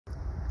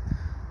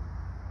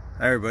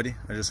Hi everybody,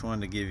 I just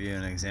wanted to give you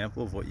an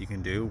example of what you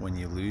can do when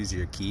you lose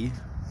your key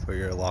for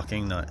your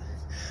locking nut.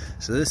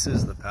 So this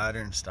is the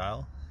pattern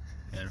style,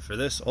 and for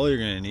this all you're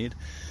going to need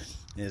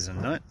is a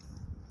nut,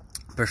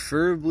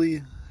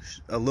 preferably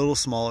a little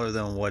smaller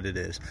than what it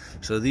is.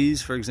 So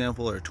these, for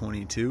example, are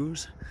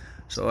 22s,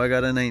 so I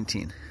got a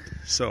 19.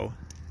 So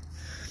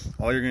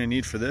all you're going to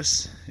need for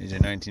this is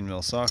your 19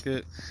 mil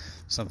socket,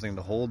 something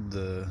to hold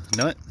the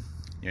nut,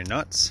 your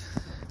nuts,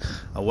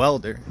 a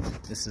welder.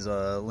 This is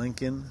a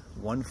Lincoln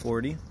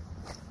 140,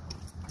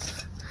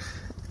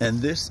 and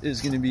this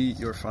is going to be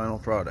your final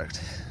product.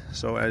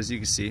 So as you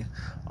can see,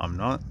 I'm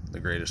not the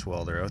greatest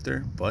welder out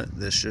there, but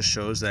this just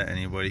shows that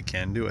anybody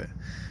can do it.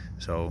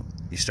 So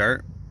you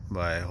start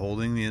by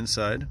holding the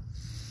inside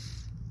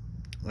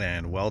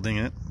and welding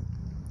it,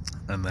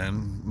 and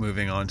then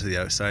moving on to the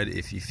outside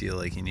if you feel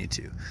like you need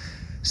to.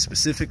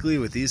 Specifically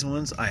with these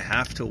ones, I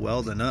have to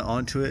weld a nut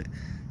onto it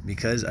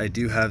because I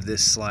do have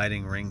this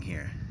sliding ring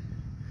here.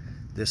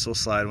 This will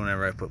slide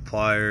whenever I put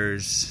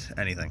pliers,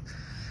 anything.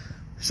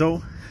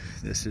 So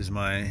this is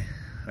my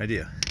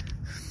idea.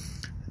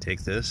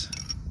 Take this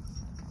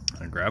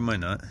and grab my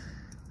nut.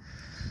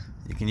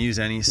 You can use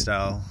any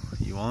style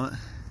you want,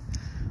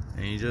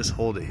 and you just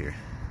hold it here.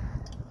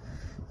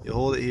 You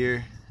hold it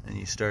here and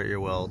you start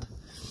your weld,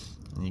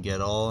 and you get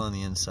all on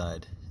the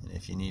inside, and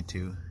if you need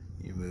to,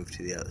 you move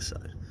to the other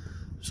side.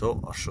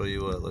 So I'll show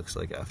you what it looks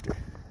like after.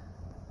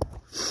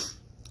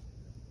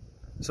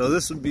 So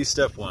this would be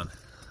step one.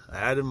 I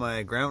added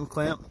my ground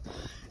clamp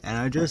and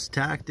I just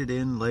tacked it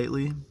in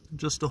lightly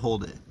just to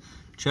hold it.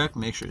 Check,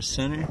 make sure it's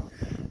center,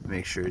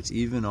 make sure it's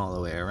even all the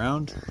way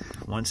around.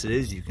 Once it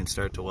is, you can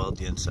start to weld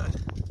the inside.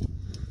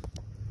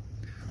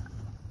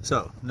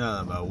 So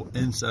now that my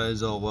inside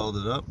is all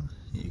welded up,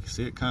 you can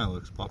see it kind of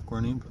looks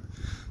popcorny, but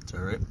it's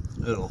alright,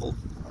 it'll hold.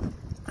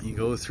 You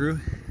go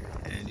through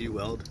and you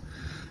weld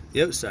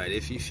the outside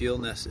if you feel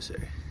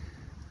necessary.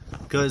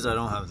 Because I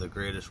don't have the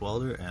greatest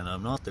welder, and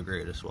I'm not the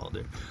greatest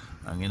welder,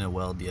 I'm going to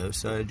weld the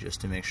outside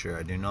just to make sure.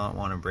 I do not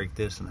want to break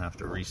this and have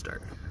to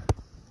restart.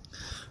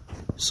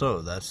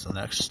 So that's the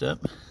next step,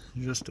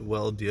 just to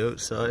weld the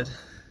outside.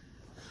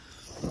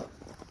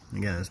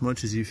 Again, as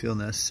much as you feel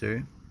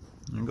necessary,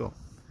 and go.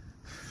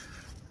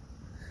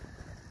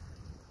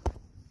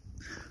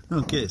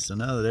 Okay, so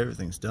now that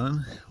everything's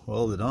done,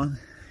 welded on,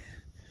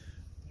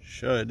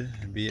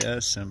 should be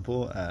as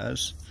simple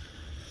as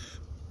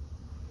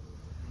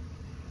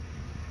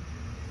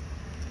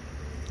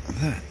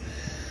that.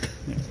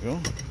 There we go.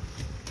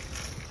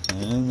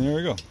 And there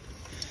we go.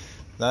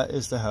 That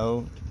is the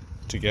how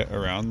to get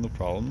around the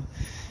problem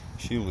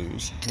if you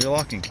lose your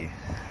locking key.